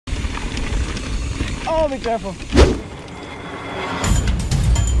Oh, be careful.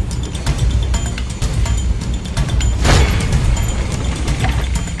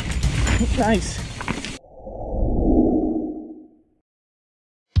 Nice.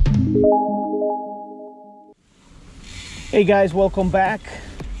 Hey guys, welcome back.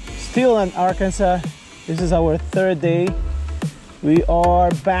 Still in Arkansas. This is our third day. We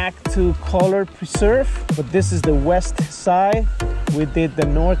are back to Color Preserve, but this is the west side. We did the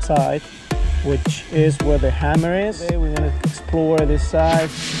north side, which is where the hammer is. Today we're gonna explore this side.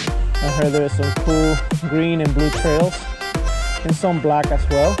 I heard there's some cool green and blue trails and some black as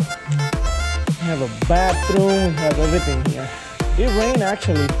well. We have a bathroom, we have everything here. It rained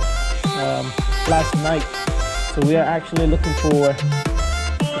actually last night, so we are actually looking for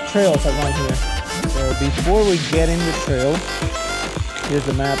the trails around here. So before we get in the trail, here's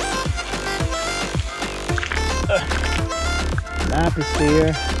the map. Map is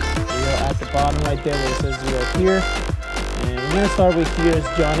there. We are at the bottom right there where it says we are here. And we're gonna start with here is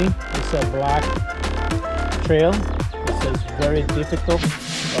Johnny. It's a black trail. It says very difficult,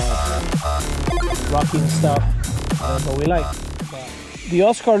 rocky and stuff. That's what we like. The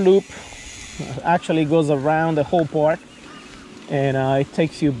Oscar Loop actually goes around the whole park, and it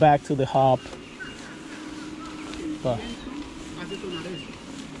takes you back to the hub. But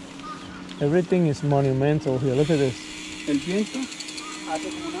everything is monumental here. Look at this. El viento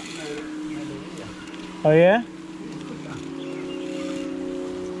hace como una melodía. Oh yeah?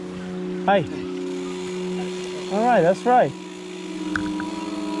 Hi. All right, that's right.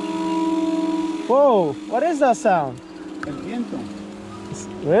 Whoa, what is that sound? El viento.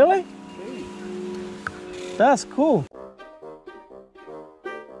 Really? Sí. That's cool.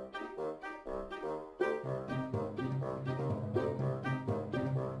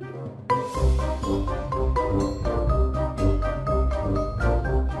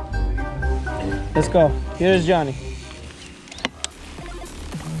 Let's go. Here's Johnny.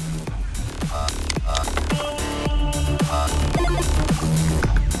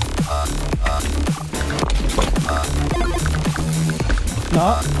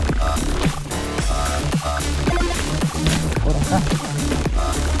 No. Por acá.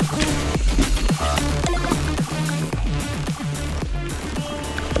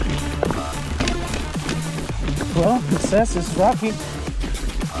 Well, it says it's rocky.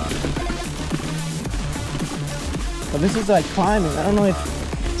 But this is like climbing. I don't know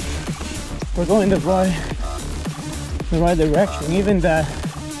if we're going the right direction. Even that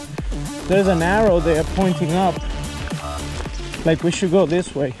there's an arrow there pointing up, like we should go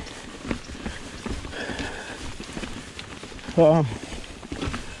this way.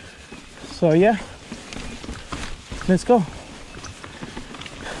 So yeah, let's go.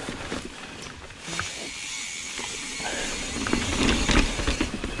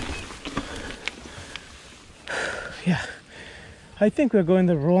 Yeah, I think we're going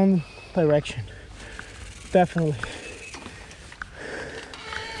the wrong direction. Definitely.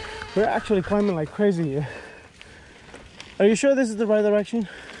 We're actually climbing like crazy here. Are you sure this is the right direction?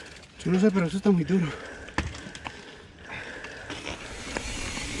 Yo no sé, pero eso está muy duro.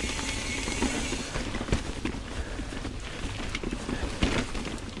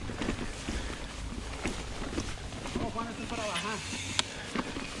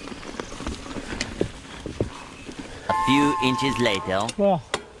 A few inches later. Well,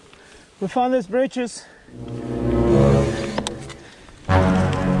 we found these bridges.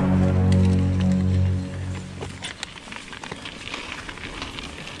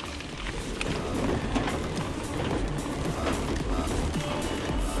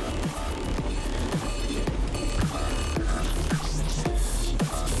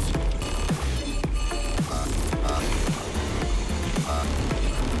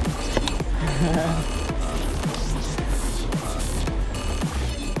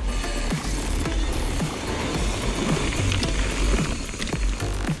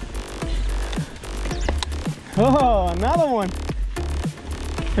 Oh, another one.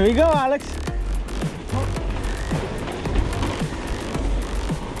 Here we go, Alex.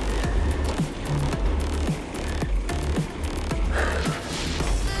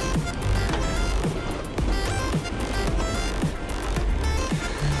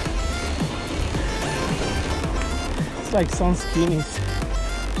 It's like some skinnies.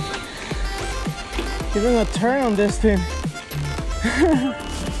 Giving a turn on this thing.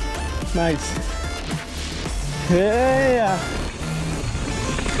 Nice. Yeah.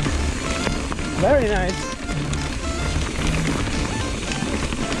 Very nice.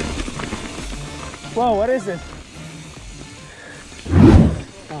 Whoa, what is it?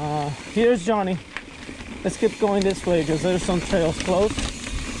 Here's Johnny. Let's keep going this way because there's some trails close.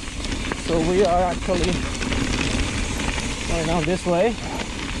 So we are actually going down this way.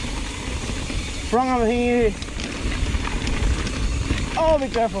 Front of here. Oh, be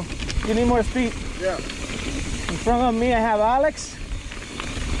careful. You need more speed. Yeah. In front of me, I have Alex.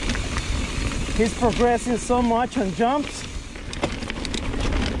 He's progressing so much on jumps.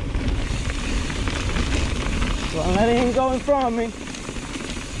 So I'm letting him go in front of me.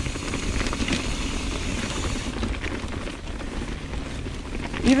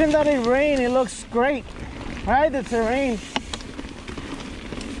 Even though it rained, it looks great, right? The terrain,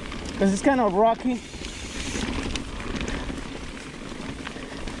 because it's kind of rocky.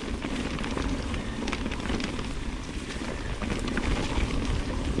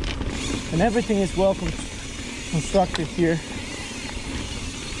 And everything is well constructed here.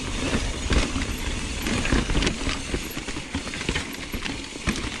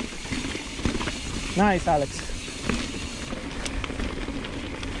 Nice, Alex.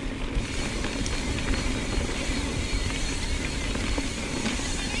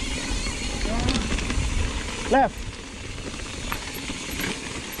 Left.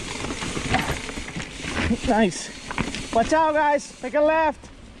 Nice. Watch out, guys. Make a left.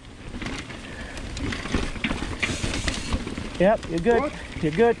 Yep, you're good. Root.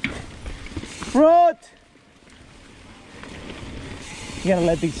 You're good. Root. You gotta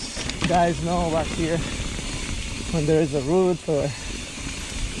let these guys know back here when there is a root or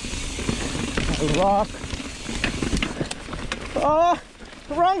a rock. Oh,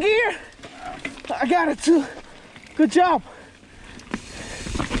 wrong gear. I got it too. Good job.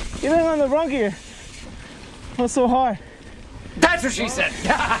 Even on the wrong gear. Not so hard. That's what she said.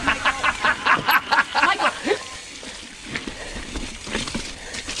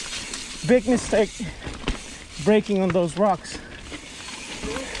 Big mistake braking on those rocks.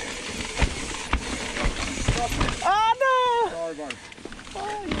 Oh no!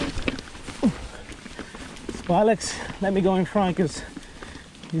 So Alex, let me go in front because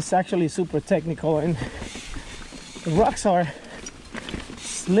it's actually super technical and the rocks are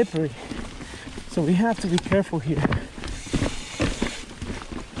slippery. So we have to be careful here.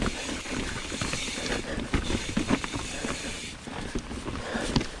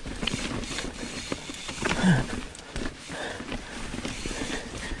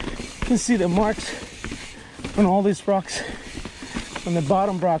 You can see the marks on all these rocks on the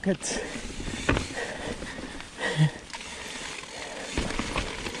bottom brackets.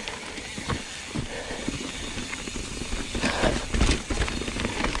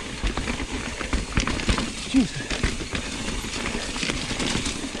 Jesus.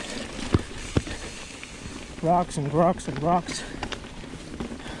 Rocks and rocks and rocks.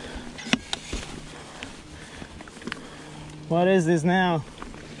 What is this now?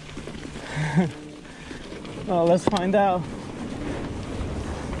 Well, let's find out.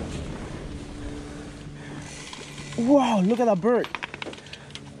 Wow, look at that bird.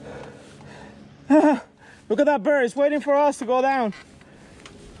 Look at that bird. It's waiting for us to go down.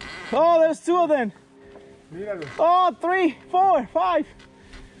 Oh, there's two of them. Oh, 3, 4, 5.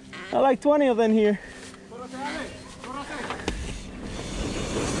 I like 20 of them here.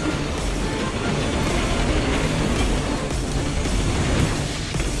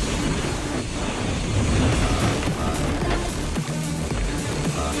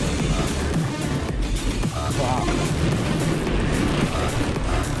 Wow.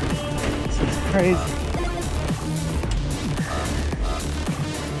 This is crazy.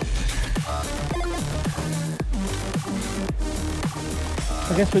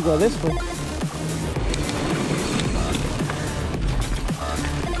 I guess we go this way.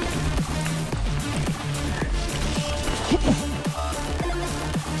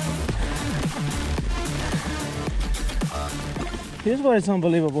 Here's what is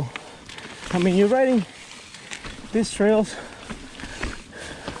unbelievable. I mean, you're riding these trails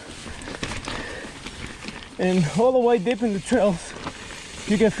and all the way deep in the trails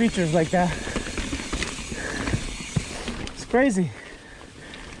you get features like that. It's crazy.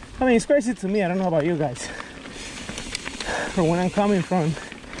 I mean, it's crazy to me. I don't know about you guys. From when I'm coming from,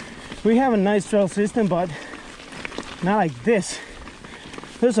 we have a nice trail system, but not like this.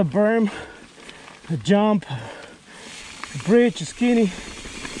 There's a berm, a jump, a bridge, a skinny.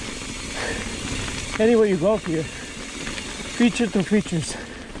 Anywhere you go here, feature to features.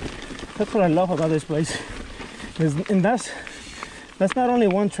 That's what I love about this place. And that's not only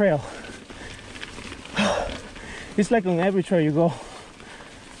one trail. It's like on every trail you go.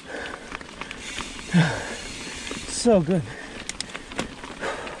 So good.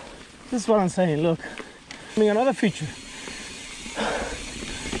 This is what I'm saying, look. I mean, another feature.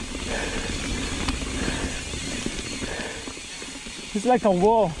 It's like a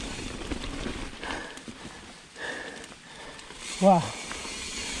wall Wow.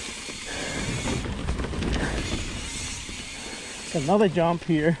 It's another jump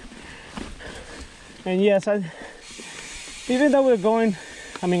here. And yes, even though we're going,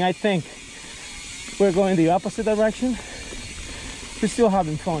 I think we're going the opposite direction, we're still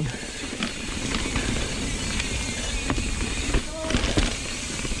having fun.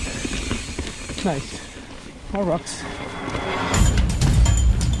 Nice. More rocks.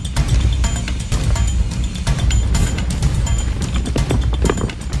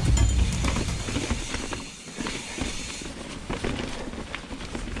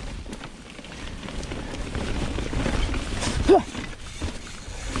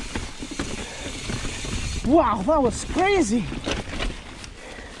 Wow, that was crazy.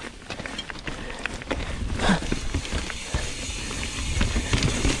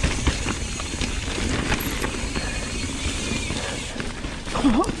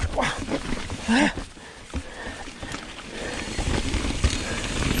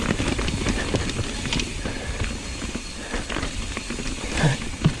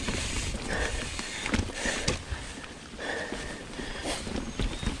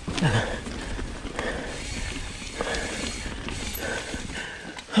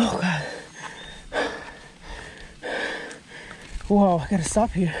 Oh God. Wow, I gotta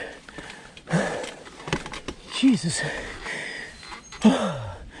stop here. Jesus.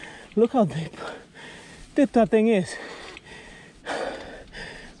 Look how deep that thing is.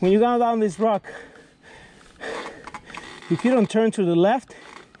 When you go down this rock, if you don't turn to the left,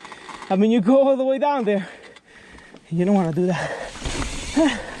 you go all the way down there. You don't want to do that.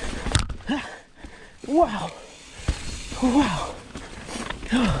 Wow. Wow.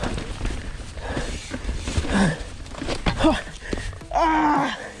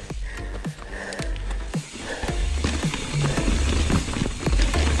 Ah.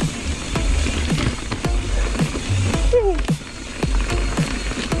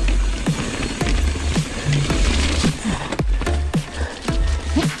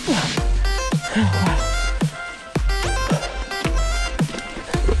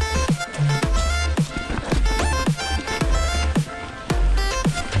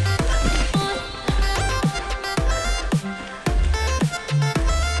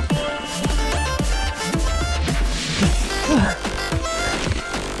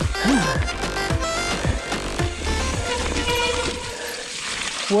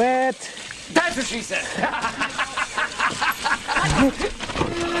 Wet. That's what she said.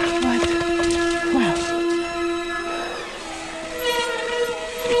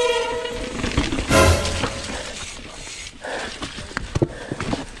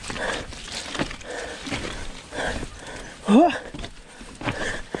 Wow.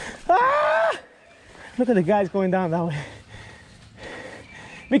 Ah! Look at the guys going down that way.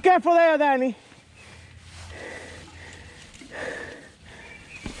 Be careful there, Danny.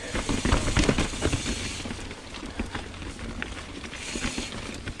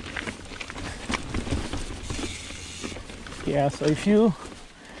 Yeah, so if you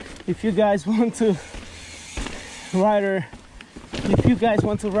guys want to ride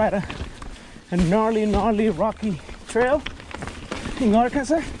a gnarly rocky trail in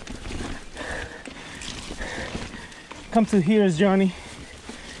Arkansas, come to Here's Johnny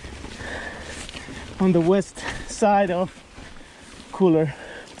on the west side of Cooler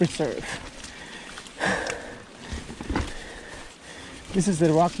Preserve. This is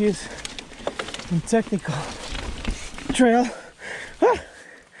the rockiest and technical trail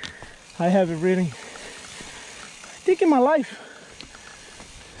I have ridden, I think, in my life.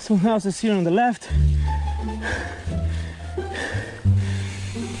 Some houses here on the left.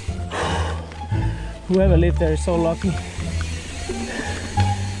 Whoever lived there is so lucky.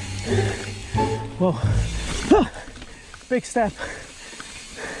 Whoa. Big step.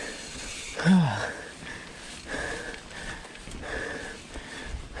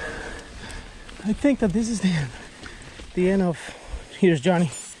 I think that this is the end of Here's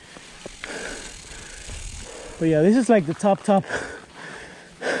Johnny. But yeah, this is like the top.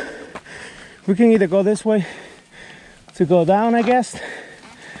 We can either go this way to go down, I guess,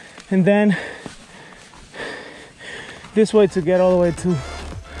 and then this way to get all the way to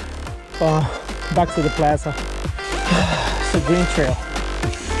back to the plaza. It's a green trail.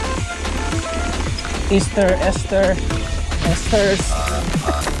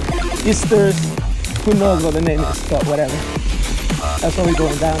 Easter's, who knows what the name is, but whatever. That's where we're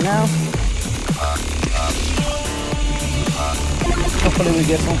going down now. Hopefully we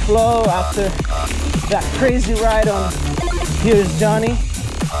get some flow after that crazy ride on Here's Johnny.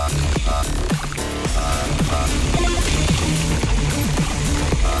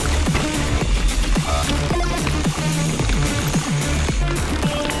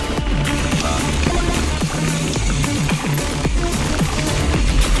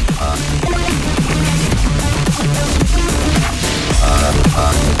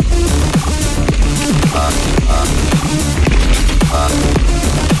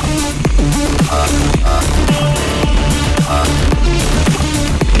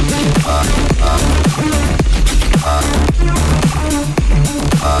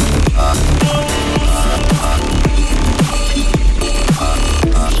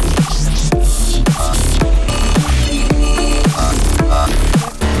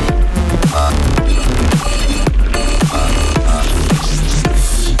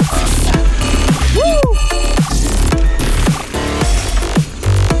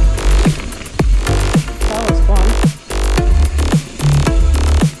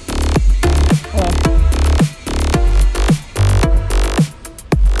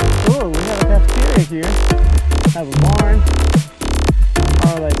 area here. Have a barn,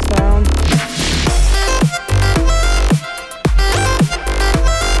 all lights down.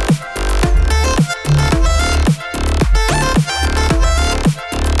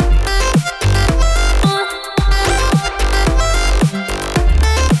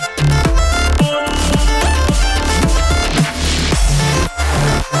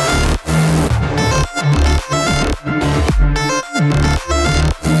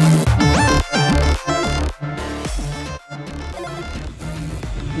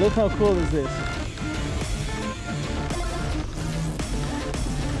 Look how cool is this.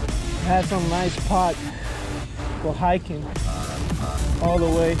 It has some nice spot for hiking all the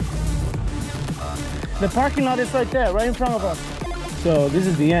way. The parking lot is right there, right in front of us. So this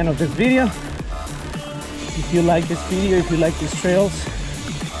is the end of this video. If you like this video, if you like these trails,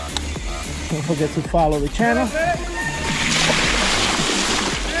 don't forget to follow the channel.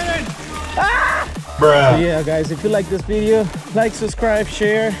 So yeah guys, if you like this video, like, subscribe,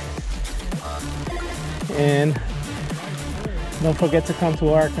 share, and don't forget to come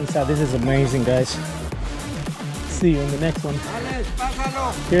to Arkansas. This is amazing, guys. See you in the next one.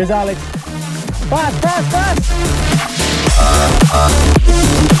 Here's Alex. Fast, fast, fast!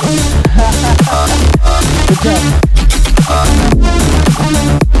 Good job.